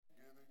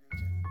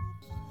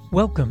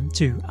Welcome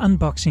to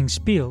Unboxing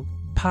Spiel,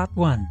 Part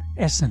 1,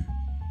 Essen.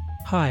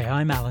 Hi,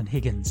 I'm Alan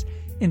Higgins.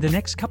 In the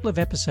next couple of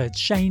episodes,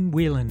 Shane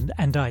Whelan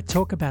and I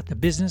talk about the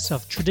business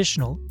of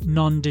traditional,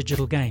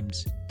 non-digital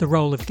games, the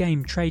role of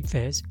game trade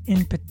fairs,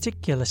 in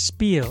particular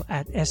Spiel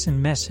at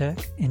Essen Messe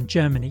in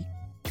Germany,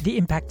 the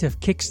impact of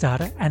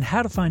Kickstarter, and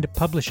how to find a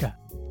publisher.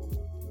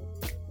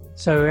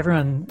 So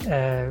everyone,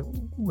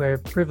 we're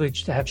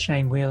privileged to have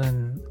Shane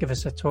Whelan give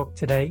us a talk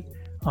today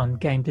on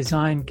game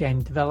design,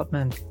 game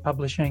development,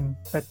 publishing,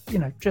 but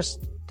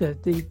just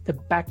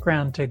the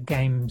background to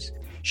games.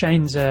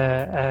 Shane's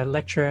a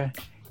lecturer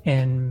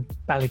in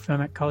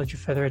Ballyfermot College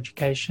of Further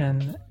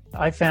Education.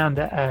 I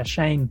found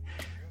Shane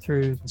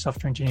through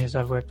software engineers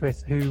I've worked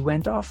with who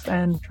went off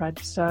and tried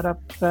to start up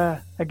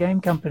a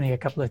game company a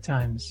couple of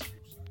times.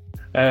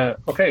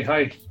 Okay,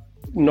 hi.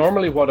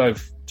 Normally what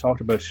I've talked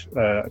about,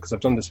 because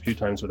I've done this a few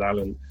times with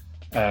Alan,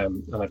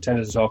 and I've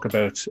tended to talk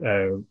about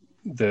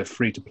the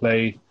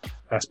free-to-play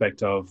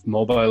aspect of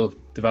mobile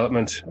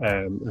development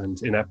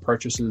and in-app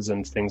purchases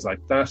and things like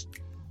that.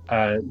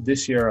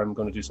 This year I'm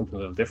going to do something a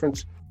little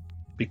different,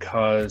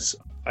 because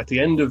at the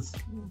end of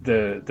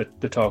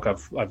the talk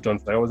I've done,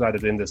 I always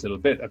added in this little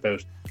bit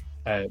about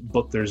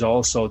but there's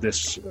also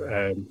this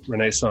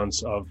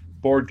renaissance of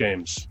board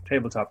games,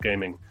 tabletop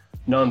gaming,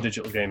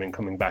 non-digital gaming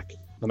coming back.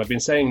 And I've been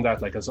saying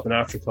that like as an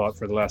afterthought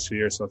for the last few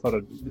years, so I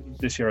thought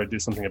this year I'd do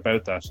something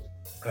about that.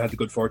 I had the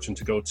good fortune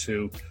to go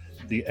to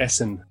the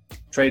Essen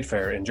trade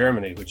fair in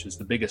Germany, which is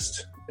the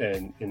biggest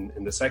in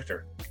the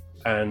sector.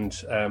 And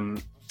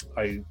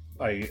I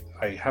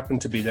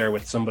happened to be there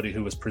with somebody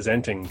who was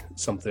presenting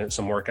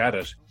some work at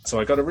it.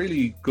 So I got a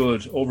really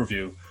good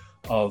overview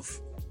of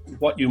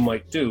what you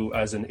might do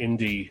as an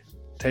indie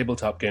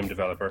tabletop game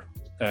developer.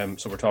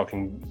 So we're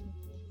talking,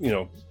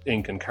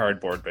 ink and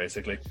cardboard,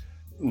 basically,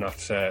 not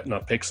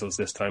pixels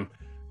this time.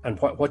 And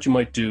what you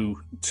might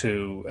do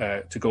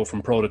to go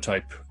from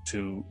prototype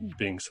to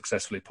being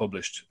successfully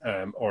published,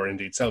 or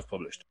indeed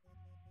self-published.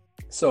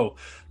 So a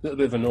little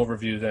bit of an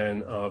overview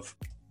then of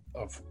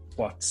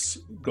what's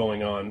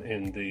going on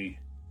in the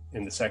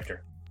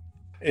sector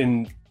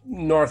in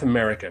North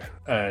America,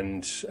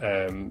 and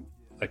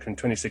like in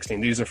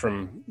 2016. These are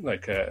from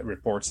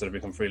reports that have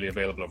become freely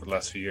available over the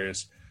last few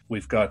years.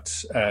 We've got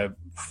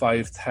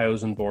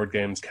 5,000 board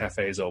games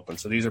cafes open.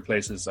 So these are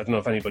places, I don't know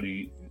if any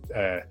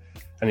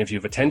of you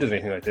have attended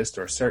anything like this.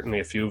 There are certainly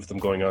a few of them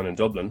going on in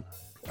Dublin.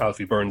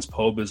 Alfie Burns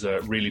Pub is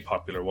a really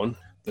popular one.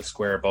 The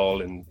Square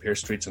Ball in Pearse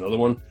Street's another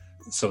one.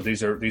 So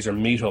these are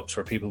meetups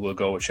where people will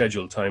go at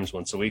scheduled times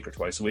once a week or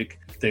twice a week.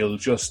 They'll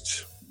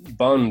just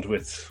bond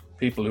with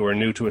people who are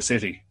new to a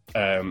city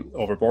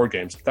over board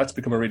games. That's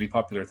become a really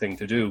popular thing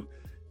to do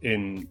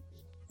in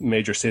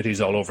major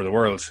cities all over the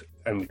world.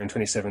 And in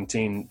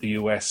 2017, the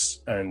US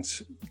and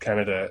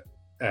Canada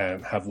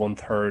have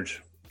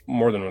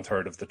more than one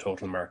third of the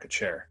total market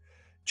share.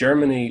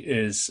 Germany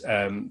is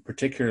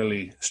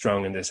particularly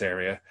strong in this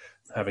area,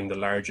 having the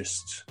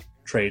largest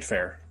trade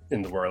fair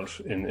in the world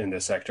in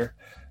this sector.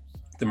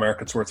 The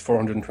market's worth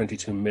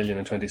 422 million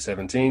in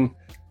 2017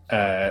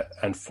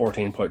 and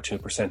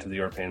 14.2% of the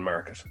European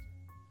market,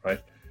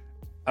 right?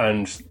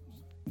 And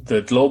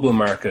the global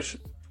market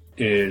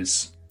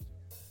is,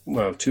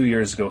 2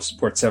 years ago,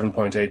 worth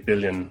 $7.8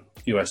 billion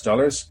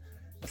US,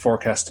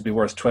 forecast to be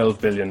worth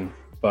 12 billion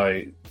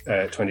by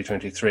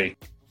 2023.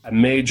 A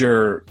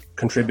major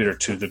contributor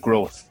to the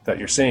growth that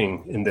you're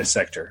seeing in this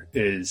sector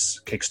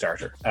is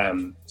Kickstarter.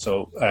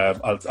 So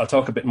I'll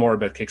talk a bit more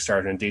about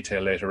Kickstarter in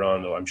detail later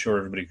on, though I'm sure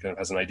everybody kind of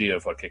has an idea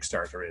of what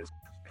Kickstarter is.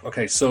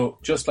 Okay, so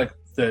just like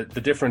the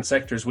different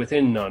sectors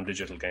within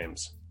non-digital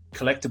games,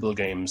 collectible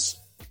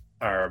games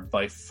are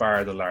by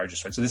far the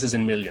largest, right? So this is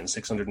in millions,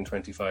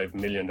 $625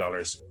 million.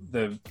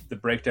 The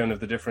breakdown of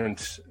the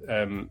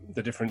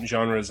different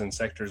genres and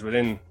sectors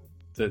within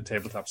the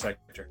tabletop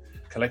sector.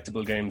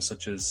 Collectible games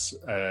such as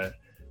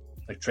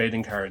like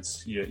trading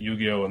cards,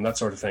 Yu-Gi-Oh! And that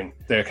sort of thing,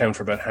 they account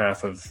for about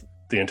half of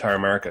the entire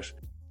market.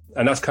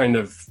 And that's kind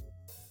of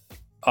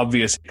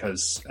obvious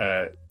because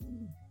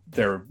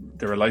they're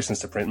a license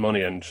to print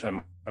money, and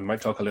I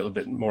might talk a little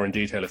bit more in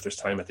detail if there's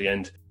time at the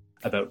end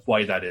about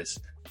why that is.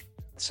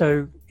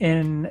 So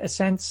in a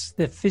sense,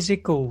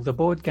 the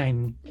board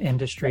game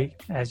industry,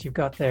 as you've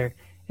got there,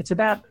 it's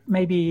about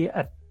maybe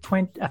a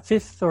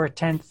fifth or a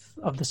tenth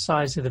of the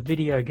size of the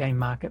video game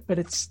market, but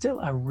it's still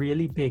a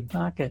really big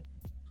market.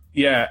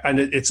 Yeah, and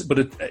it's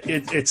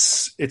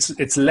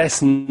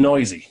less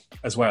noisy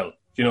as well.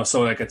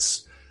 So like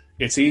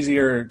it's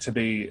easier to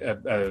be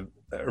a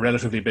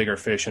relatively bigger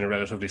fish in a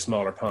relatively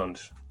smaller pond.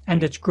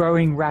 And it's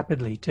growing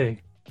rapidly too.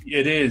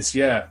 It is,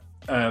 yeah.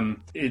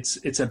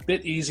 It's a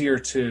bit easier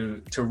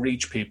to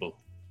reach people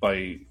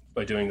by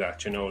doing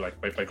that,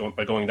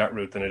 by going that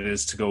route than it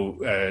is to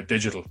go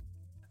digital.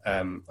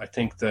 I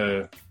think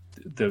the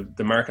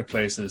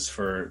marketplaces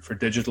for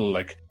digital,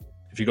 like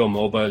if you go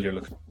mobile,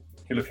 you're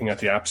looking at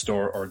the App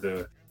Store or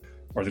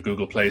the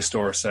Google Play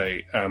Store,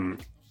 say,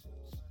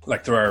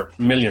 like there are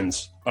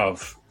millions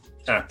of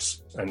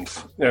apps and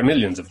there are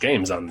millions of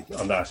games on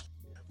that.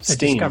 So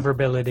Steam.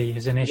 discoverability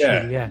is an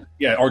issue.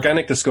 Yeah.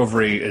 Organic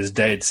discovery is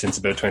dead since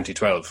about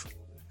 2012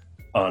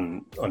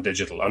 on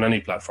digital, on any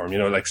platform.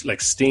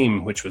 Like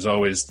Steam, which was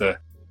always the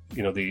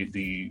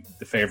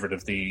favorite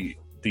of the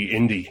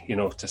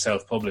indie, to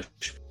self-publish.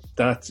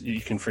 That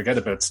you can forget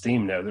about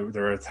Steam now.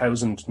 There are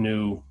 1,000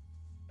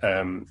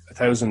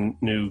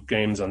 new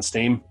games on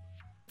Steam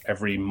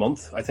every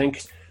month, I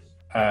think.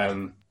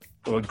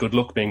 Good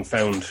luck being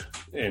found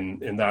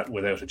in that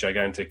without a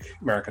gigantic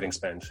marketing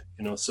spend.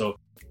 So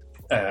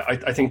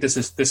I think this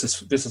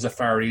is a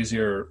far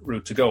easier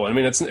route to go. I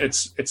mean,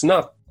 it's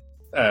not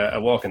a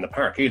walk in the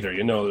park either.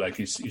 Like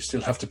you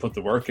still have to put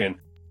the work in,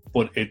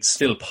 but it's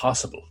still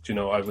possible.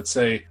 I would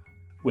say,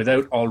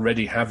 without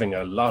already having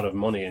a lot of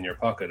money in your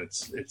pocket,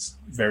 it's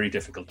very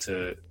difficult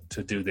to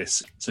do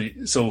this.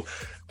 So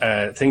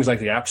things like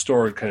the App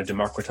Store kind of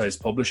democratize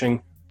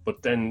publishing,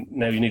 but then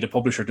now you need a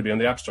publisher to be on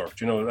the App Store.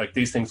 Like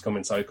these things come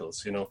in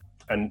cycles.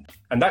 And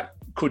that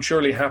could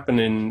surely happen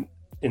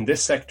in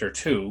this sector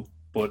too,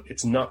 but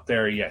it's not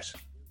there yet.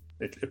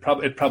 It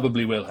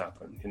probably will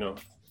happen.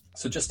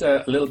 So just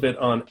a little bit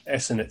on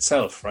Essen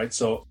itself, right?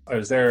 So I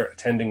was there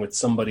attending with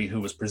somebody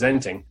who was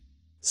presenting.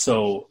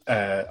 So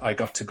I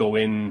got to go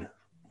in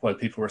while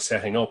people were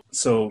setting up.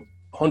 So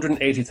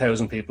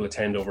 180,000 people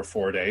attend over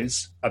 4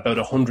 days, about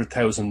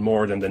 100,000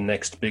 more than the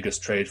next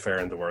biggest trade fair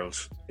in the world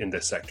in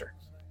this sector,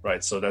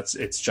 right? So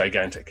it's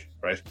gigantic,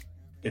 right?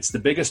 It's the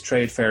biggest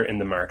trade fair in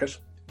the market.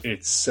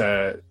 It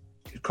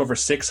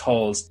covers 6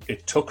 halls.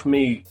 It took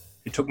me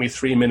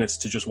 3 minutes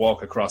to just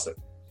walk across it.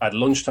 At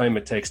lunchtime,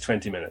 it takes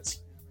 20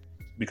 minutes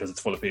because it's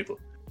full of people.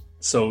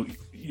 So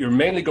you're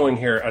mainly going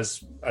here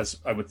as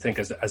I would think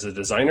as a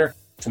designer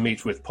to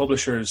meet with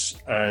publishers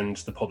and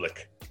the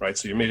public, right?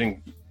 So you're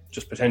meeting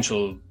just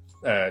potential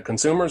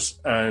consumers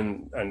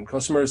and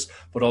customers,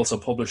 but also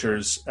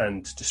publishers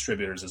and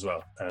distributors as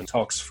well, and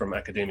talks from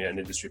academia and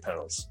industry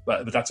panels.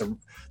 But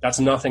that's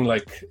nothing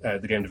like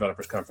the Game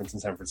Developers Conference in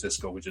San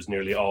Francisco, which is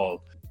nearly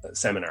all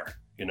seminar.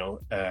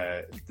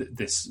 That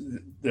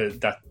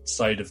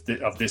side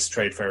of this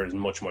trade fair is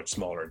much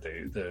smaller.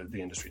 The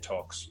industry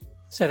talks.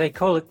 So they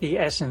call it the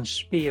Essen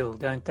Spiel,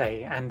 don't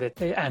they? And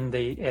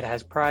it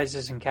has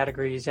prizes and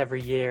categories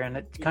every year, and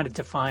it kind of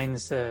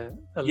defines the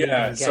leading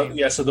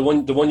game. So the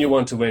one you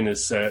want to win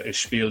is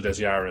Spiel des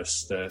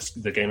Jahres,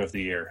 the game of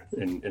the year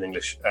in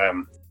English.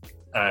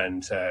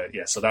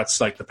 So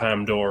that's like the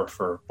Palme d'Or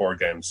for board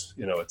games.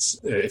 It's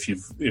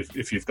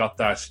if you've got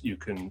that, you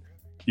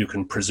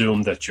can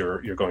presume that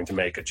you're going to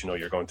make it.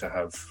 You're going to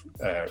have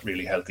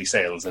really healthy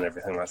sales and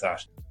everything like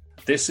that.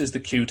 This is the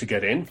queue to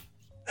get in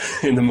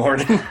the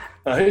morning.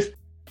 Right,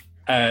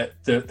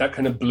 that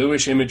kind of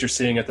bluish image you're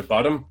seeing at the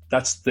bottom,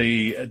 that's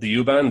the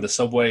U-Bahn, the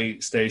subway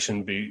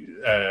station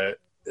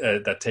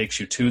that takes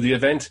you to the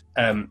event.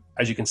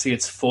 As you can see,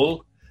 it's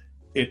full.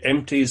 It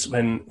empties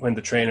when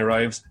the train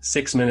arrives.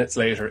 6 minutes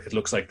later, it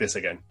looks like this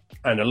again.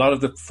 And a lot of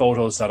the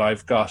photos that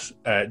I've got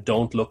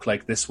don't look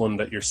like this one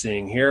that you're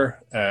seeing here.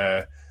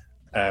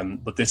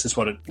 But this is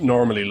what it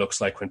normally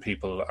looks like when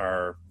people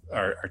are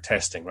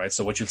testing, right?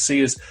 So what you'll see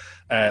is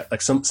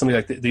like somebody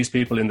like these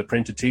people in the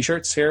printed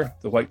t-shirts here,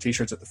 the white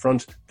t-shirts at the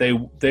front,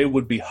 they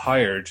would be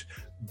hired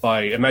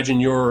by, imagine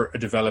you're a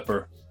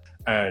developer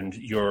and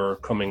you're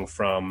coming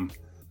from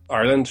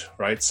Ireland,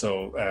 right?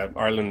 So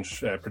Ireland,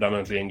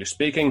 predominantly English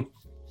speaking,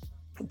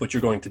 but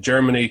you're going to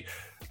Germany,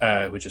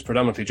 which is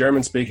predominantly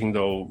German speaking,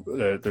 though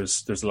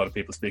there's a lot of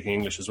people speaking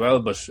English as well,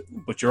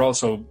 but you're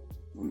also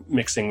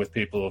mixing with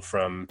people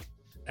from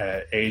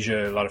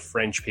Asia, a lot of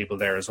French people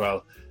there as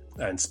well,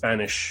 and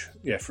Spanish,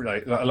 for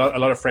like a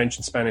lot of French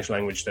and Spanish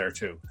language there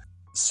too.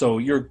 So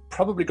you're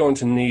probably going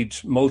to need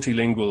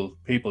multilingual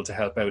people to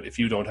help out if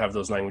you don't have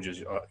those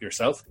languages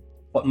yourself.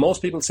 What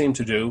most people seem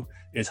to do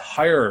is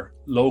hire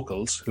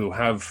locals who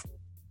have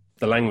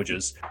the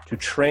languages to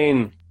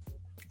train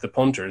the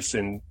punters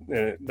in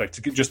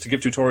to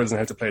give tutorials on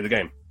how to play the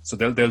game. So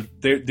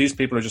these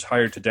people are just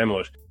hired to demo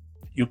it.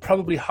 You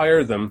probably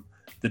hire them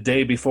the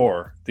day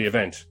before the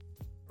event,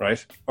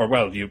 right? Or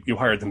well, you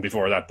hired them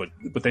before that,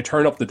 but they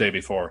turn up the day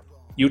before.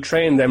 You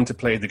train them to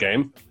play the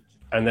game,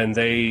 and then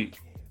they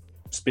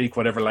speak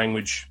whatever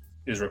language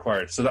is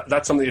required. So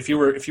that's something. If you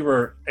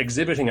were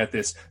exhibiting at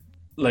this,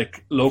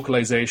 like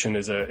localization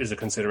is a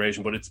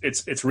consideration, but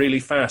it's really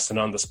fast and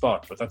on the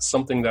spot. But that's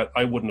something that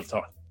I wouldn't have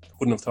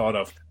thought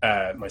of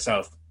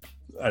myself,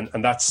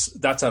 and that's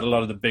at a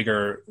lot of the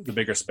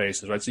bigger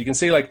spaces, right? So you can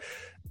see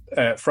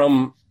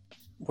from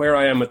where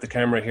I am with the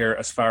camera here,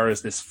 as far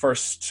as this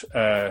first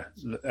kind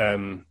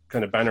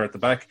of banner at the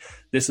back,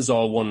 this is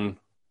all one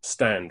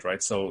stand,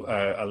 right? So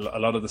a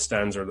lot of the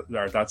stands are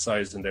that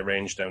size, and they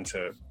range down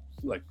to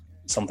like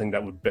something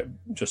that would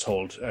just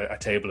hold a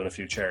table and a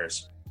few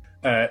chairs.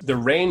 The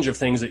range of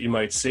things that you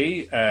might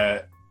see,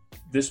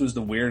 this was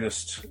the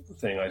weirdest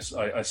thing I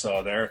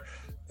saw there.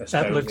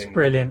 That looks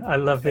brilliant. I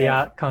love the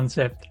art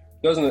concept.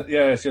 Doesn't it?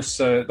 Yeah, it's just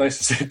nice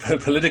to see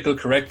political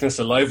correctness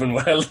alive and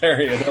well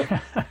there, you know.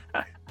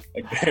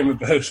 A game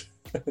about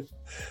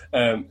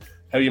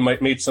how you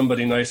might meet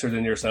somebody nicer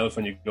than yourself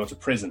when you go to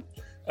prison.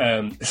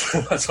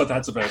 That's what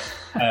that's about.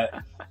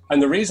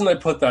 And the reason I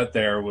put that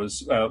there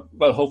was,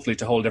 well, hopefully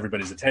to hold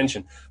everybody's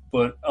attention,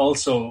 but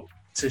also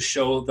to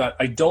show that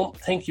I don't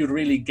think you'd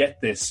really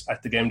get this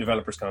at the Game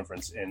Developers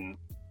Conference in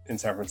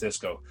San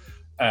Francisco,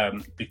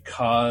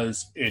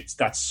 because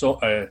that's so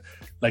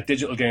like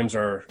digital games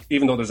are,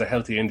 even though there's a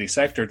healthy indie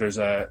sector, there's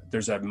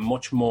a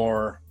much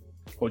more,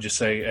 what would you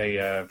say,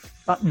 a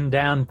button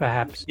down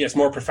perhaps. Yes,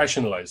 more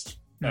professionalized.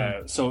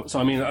 So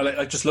I mean,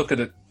 I just look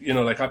at it, you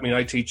know, like, I mean,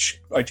 I teach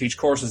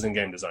courses in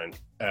game design,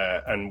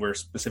 and we're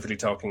specifically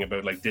talking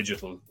about like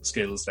digital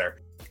skills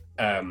there,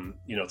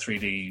 you know,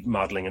 3D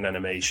modeling and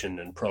animation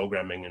and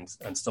programming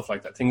and stuff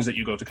like that, things that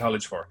you go to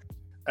college for.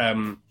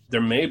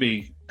 There may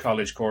be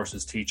college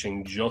courses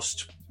teaching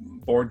just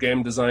board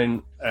game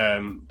design.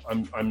 I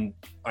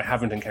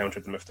haven't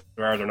encountered them. If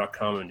there are, they're not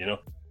common, you know.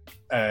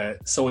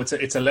 So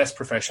it's a less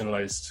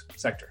professionalized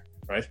sector,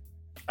 right?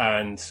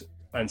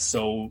 And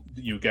so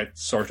you get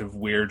sort of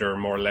weirder,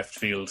 more left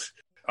field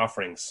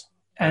offerings.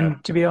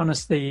 And to be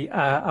honest, the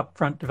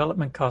upfront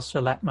development costs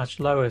are that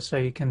much lower, so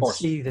you can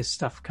see this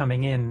stuff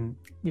coming in,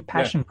 your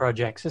passion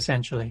projects,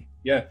 essentially.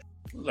 Yeah,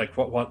 like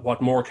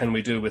what more can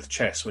we do with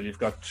chess? Well, you've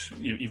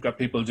got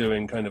people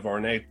doing kind of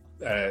ornate,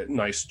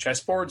 nice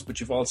chessboards, but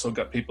you've also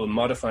got people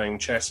modifying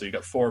chess. So you've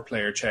got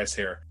 4-player chess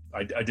here.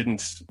 I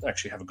didn't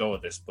actually have a go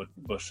at this, but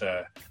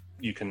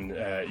you can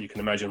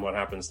imagine what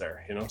happens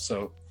there, you know.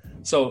 So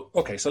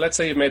okay, so let's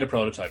say you've made a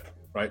prototype,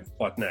 right?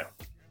 What now?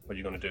 What are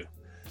you going to do?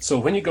 So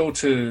when you go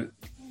to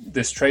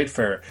this trade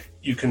fair,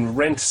 you can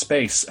rent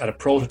space at a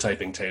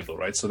prototyping table,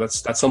 right? So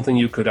that's something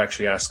you could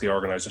actually ask the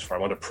organizers for. I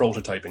want a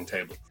prototyping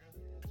table,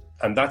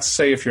 and that's,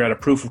 say, if you're at a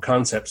proof of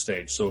concept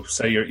stage. So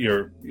say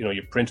you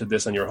printed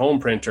this on your home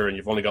printer and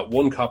you've only got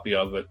one copy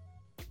of it,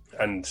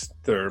 and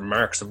there are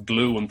marks of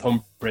glue and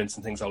thumbprints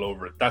and things all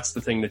over it. That's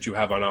the thing that you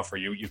have on offer.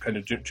 You kind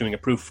of doing a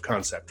proof of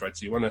concept, right?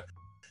 So you want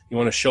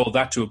to show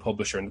that to a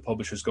publisher, and the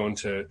publisher's going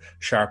to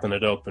sharpen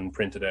it up and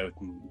print it out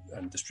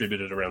and distribute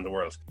it around the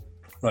world,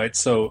 right?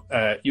 So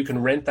you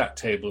can rent that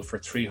table for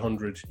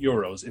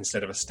 €300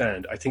 instead of a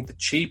stand. I think the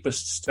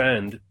cheapest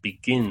stand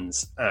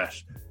begins at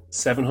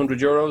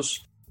 €700,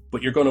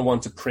 but you're going to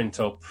want to print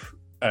up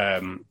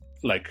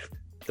like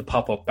the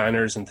pop-up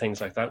banners and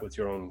things like that with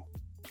your own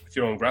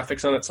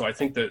graphics on it. So I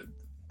think that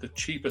the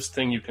cheapest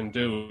thing you can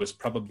do is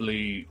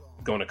probably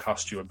going to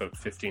cost you about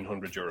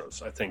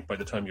 €1,500. I think by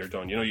the time you're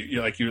done, you know,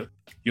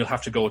 you'll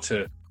have to go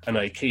to an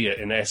IKEA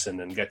in Essen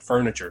and get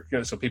furniture. You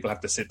know, so people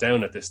have to sit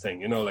down at this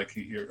thing. You know, like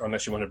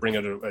unless you want to bring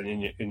it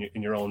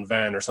in your own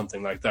van or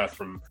something like that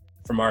from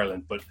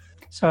Ireland. But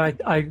so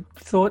I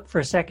thought for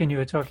a second you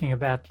were talking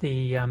about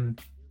the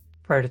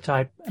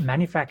prototype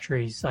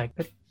manufacturers, like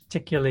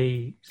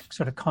particularly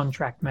sort of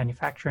contract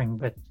manufacturing,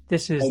 but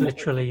this is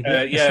literally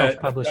the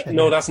self-publishing.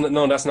 No, that's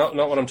not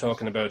what I'm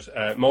talking about.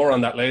 More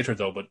on that later,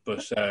 though.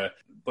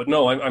 But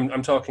no,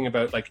 I'm talking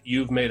about, like,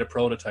 you've made a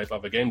prototype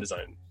of a game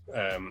design,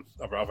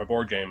 of a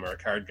board game or a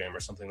card game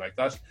or something like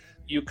that.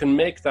 You can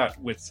make that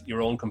with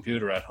your own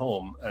computer at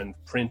home and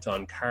print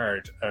on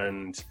card,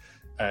 and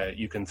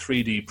you can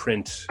 3D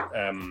print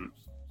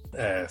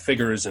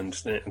figures and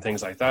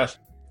things like that.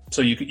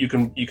 So you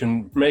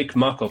can make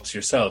mock-ups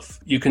yourself.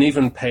 You can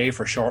even pay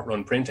for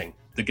short-run printing.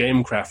 The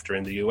Game Crafter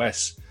in the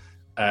US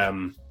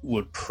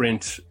would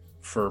print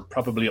for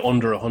probably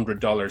under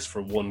 $100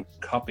 for one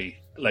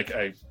copy, like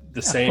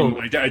the same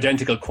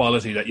identical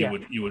quality that you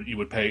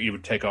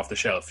would take off the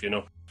shelf, you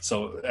know.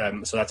 So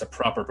that's a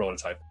proper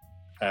prototype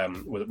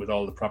with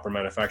all the proper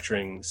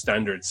manufacturing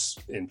standards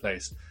in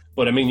place.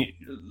 But I mean,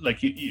 like,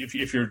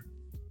 if you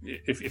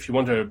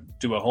want to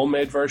do a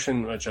homemade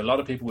version, which a lot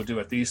of people would do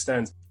at these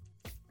stands.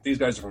 These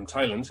guys are from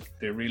Thailand.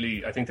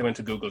 I think they went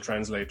to Google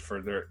Translate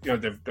for their, you know,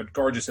 they've got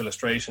gorgeous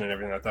illustration and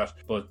everything like that.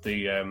 But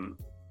the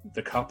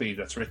copy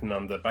that's written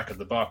on the back of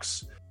the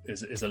box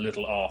is a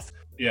little off.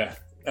 Yeah.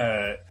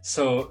 But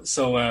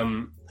I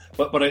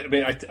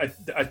mean, I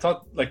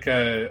thought, like,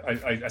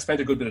 I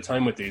spent a good bit of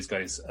time with these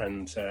guys,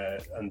 and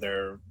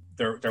their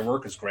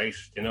work is great,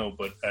 you know.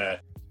 But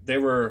they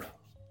were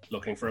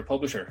looking for a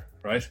publisher,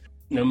 right?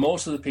 Now,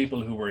 most of the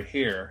people who were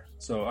here,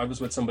 so I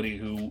was with somebody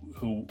who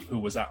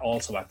was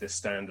also at this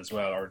stand as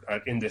well, or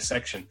in this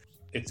section.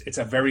 It's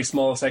a very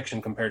small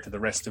section compared to the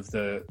rest of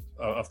the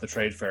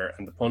trade fair,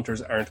 and the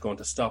punters aren't going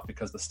to stop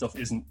because the stuff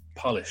isn't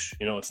polished.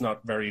 You know, it's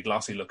not very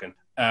glossy looking.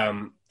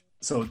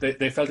 So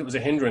they felt it was a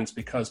hindrance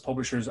because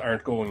publishers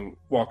aren't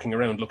walking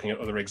around looking at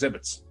other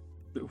exhibits.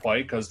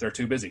 Why? Because they're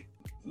too busy.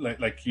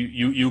 Like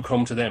you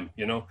come to them,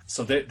 you know.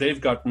 So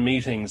they've got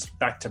meetings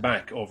back to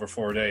back over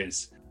 4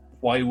 days.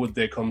 Why would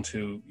they come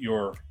to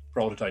your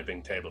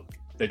prototyping table?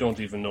 They don't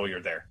even know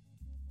you're there.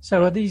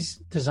 So are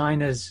these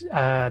designers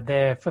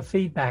there for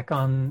feedback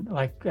on,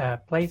 like,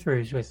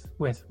 playthroughs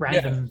with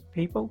random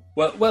people?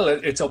 Well,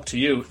 it's up to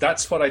you.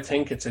 That's what I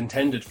think it's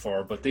intended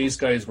for. But these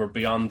guys were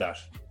beyond that.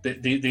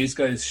 These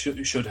guys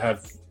should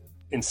have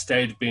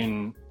instead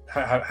been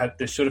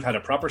they should have had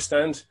a proper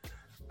stand,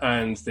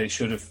 and they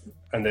should have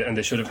had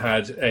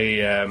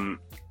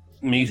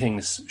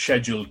meetings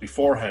scheduled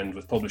beforehand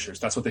with publishers.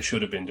 That's what they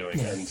should have been doing.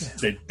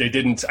 Yes, and they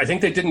didn't, I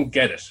think they didn't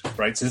get it,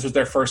 right? So this was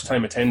their first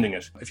time attending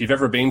it. If you've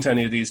ever been to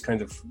any of these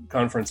kind of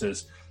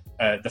conferences,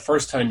 the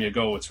first time you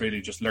go, it's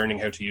really just learning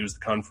how to use the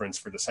conference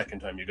for the second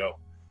time you go.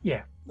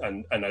 Yeah.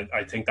 And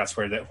I think that's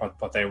where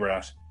what they were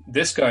at.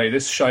 This guy,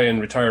 this shy and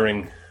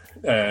retiring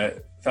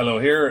fellow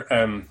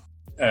here,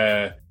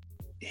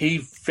 he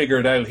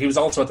figured out, he was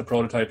also at the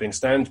prototyping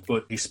stand,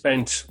 but he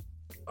spent,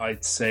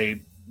 I'd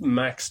say,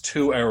 max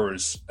 2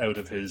 hours out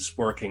of his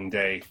working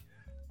day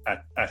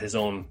at his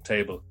own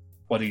table.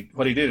 What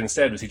he did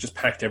instead was he just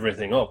packed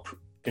everything up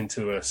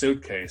into a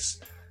suitcase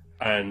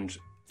and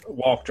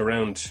walked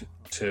around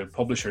to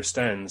publisher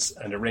stands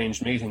and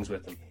arranged meetings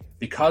with them.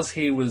 Because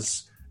he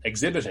was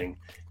exhibiting,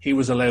 he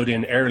was allowed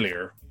in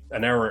earlier,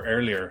 an hour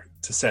earlier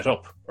to set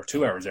up, or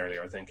 2 hours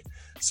earlier, I think.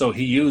 So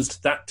he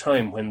used that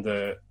time when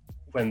the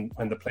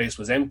place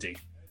was empty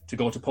to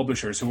go to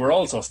publishers who were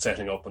also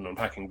setting up and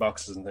unpacking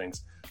boxes and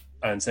things,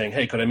 and saying,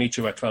 "Hey, could I meet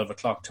you at 12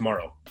 o'clock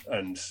tomorrow?"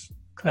 And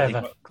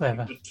clever.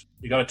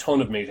 He got a ton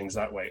of meetings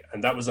that way,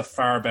 and that was a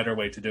far better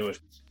way to do it,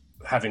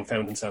 having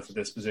found himself in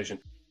this position.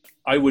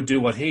 I would do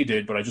what he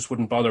did, but I just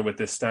wouldn't bother with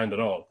this stand at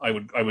all. I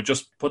would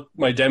just put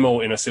my demo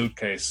in a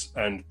suitcase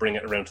and bring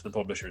it around to the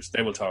publishers.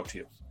 They will talk to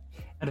you.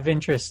 Out of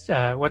interest,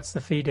 what's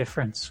the fee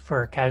difference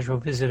for a casual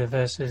visitor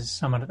versus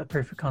someone at the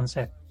proof of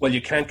concept? Well,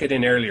 you can't get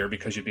in earlier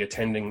because you'd be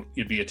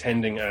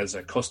attending as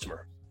a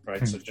customer,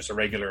 right? So just a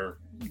regular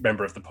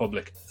member of the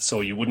public.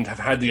 So you wouldn't have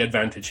had the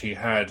advantage he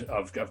had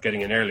of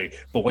getting in early.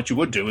 But what you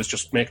would do is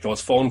just make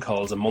those phone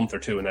calls a month or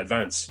two in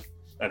advance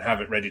and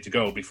have it ready to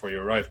go before you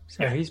arrive.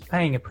 So he's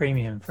paying a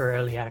premium for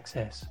early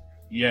access.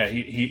 Yeah,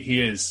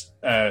 he is.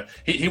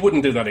 He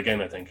wouldn't do that again,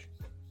 I think.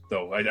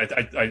 Though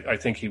I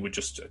think he would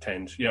just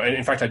attend. Yeah,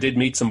 in fact, I did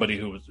meet somebody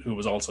who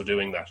was also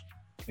doing that.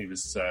 He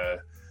was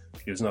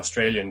an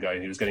Australian guy.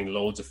 And he was getting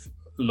loads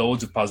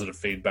of positive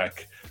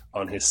feedback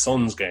on his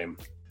son's game.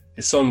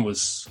 His son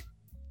was,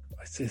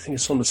 I think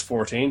his son was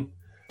 14,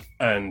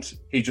 and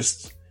he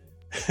just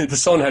the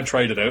son had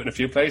tried it out in a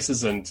few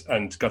places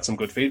and got some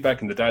good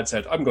feedback. And the dad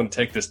said, "I'm going to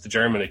take this to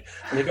Germany,"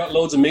 and he got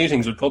loads of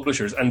meetings with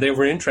publishers, and they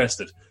were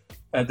interested.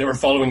 They were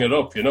following it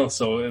up,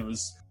 So it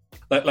was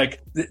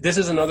like this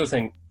is another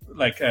thing.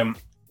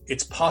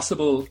 It's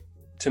possible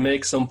to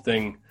make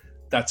something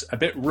that's a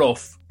bit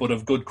rough but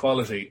of good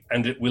quality,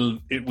 and it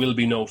will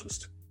be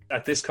noticed.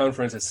 At this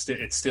conference,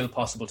 it's still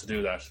possible to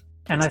do that.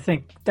 And I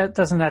think that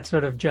doesn't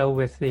sort of gel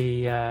with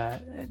the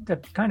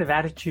kind of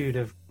attitude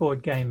of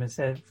board gamers.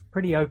 They're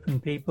pretty open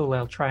people;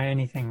 they'll try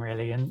anything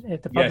really, and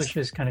the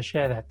publishers kind of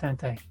share that, don't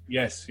they?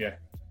 Yes,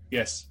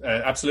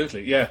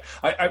 absolutely, yeah.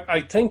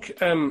 I think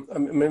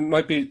it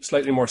might be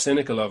slightly more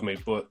cynical of me,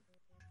 but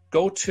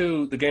go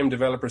to the Game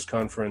Developers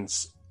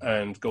Conference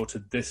and go to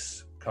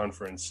this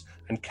conference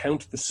and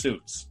count the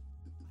suits.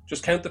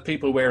 Just count the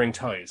people wearing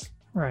ties.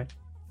 Right.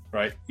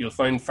 You'll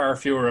find far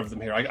fewer of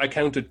them here. I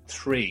counted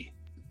 3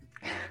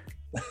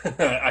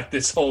 at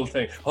this whole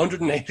thing.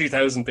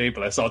 180,000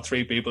 people. I saw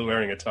 3 people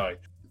wearing a tie.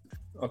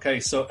 Okay,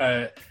 so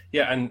and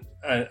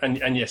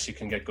yes, you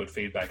can get good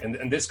feedback.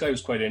 And this guy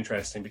was quite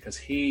interesting because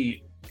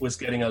he was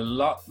getting a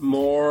lot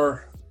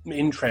more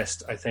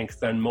interest, I think,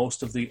 than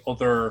most of the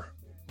other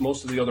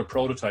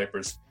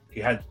prototypers. He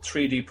had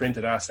 3D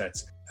printed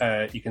assets.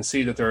 You can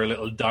see that there are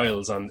little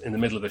dials in the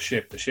middle of the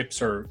ship. The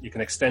ships you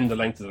can extend the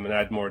length of them and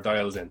add more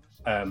dials in.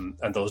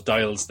 And those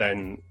dials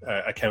then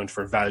account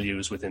for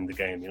values within the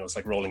game. It's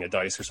like rolling a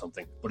dice or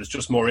something, but it's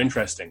just more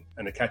interesting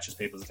and it catches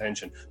people's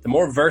attention. The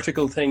more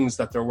vertical things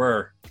that there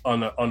were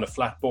on a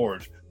flat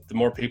board, the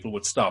more people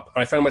would stop.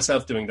 And I found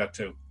myself doing that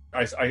too.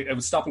 I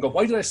would stop and go,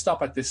 why did I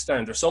stop at this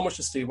stand? There's so much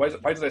to see. Why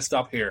did I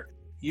stop here?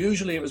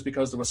 Usually it was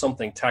because there was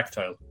something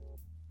tactile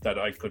that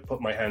I could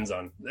put my hands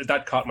on.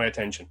 That caught my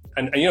attention.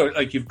 And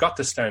you've got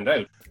to stand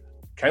out.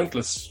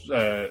 Countless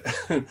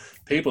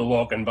people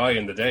walking by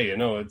in the day,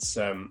 it's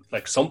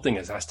like something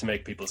has to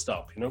make people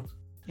stop,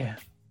 Yeah.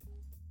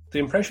 The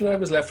impression I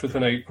was left with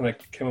when I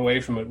came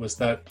away from it was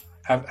that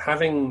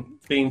having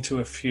been to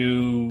a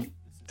few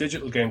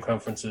digital game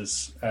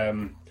conferences,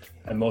 and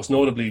most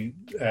notably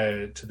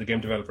to the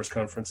Game Developers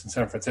Conference in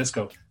San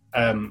Francisco,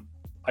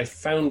 I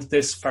found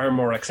this far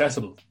more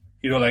accessible.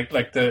 I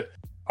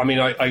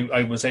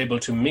was able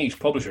to meet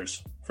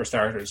publishers, for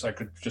starters. I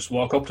could just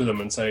walk up to them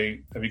and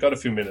say, "Have you got a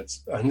few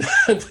minutes?" And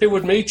they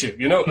would meet you,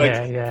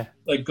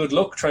 Like, good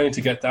luck trying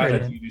to get that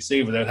Brilliant. At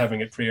UDC without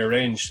having it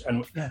prearranged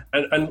and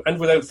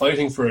without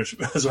fighting for it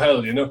as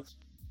well,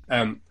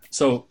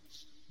 So,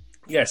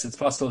 yes, it's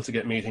possible to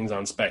get meetings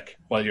on spec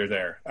while you're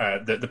there.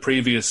 The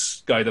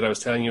previous guy that I was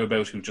telling you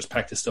about who just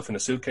packed his stuff in a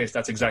suitcase,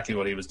 that's exactly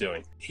what he was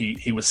doing.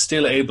 He was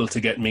still able to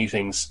get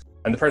meetings,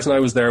 and the person I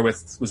was there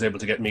with was able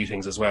to get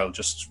meetings as well,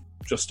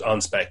 just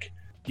on spec.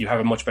 You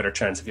have a much better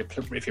chance if you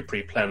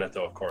pre-plan it,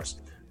 though, of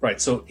course. Right,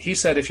 so he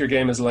said if your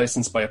game is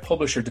licensed by a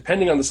publisher,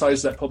 depending on the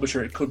size of that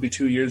publisher, it could be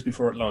 2 years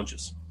before it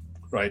launches.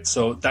 Right,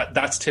 so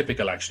that's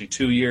typical, actually.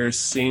 2 years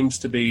seems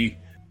to be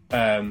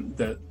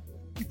the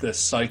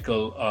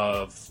cycle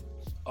of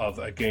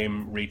a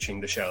game reaching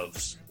the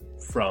shelves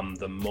from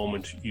the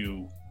moment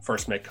you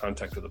first make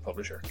contact with the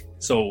publisher.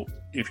 So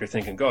if you're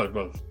thinking, God,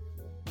 well,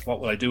 what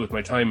will I do with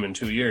my time in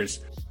 2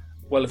 years?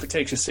 Well, if it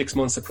takes you 6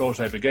 months to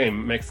prototype a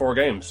game, make 4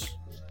 games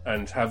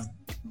and have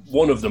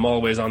one of them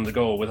always on the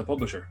go with a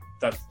publisher.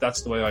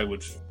 That's the way I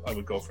would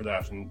go for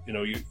that. And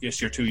yes,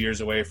 you're 2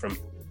 years away from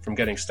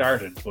getting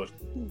started, but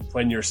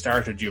when you're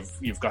started,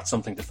 you've got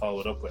something to follow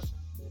it up with.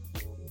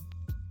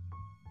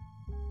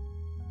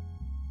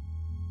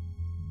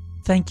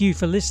 Thank you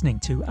for listening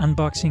to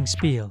Unboxing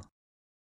Spiel.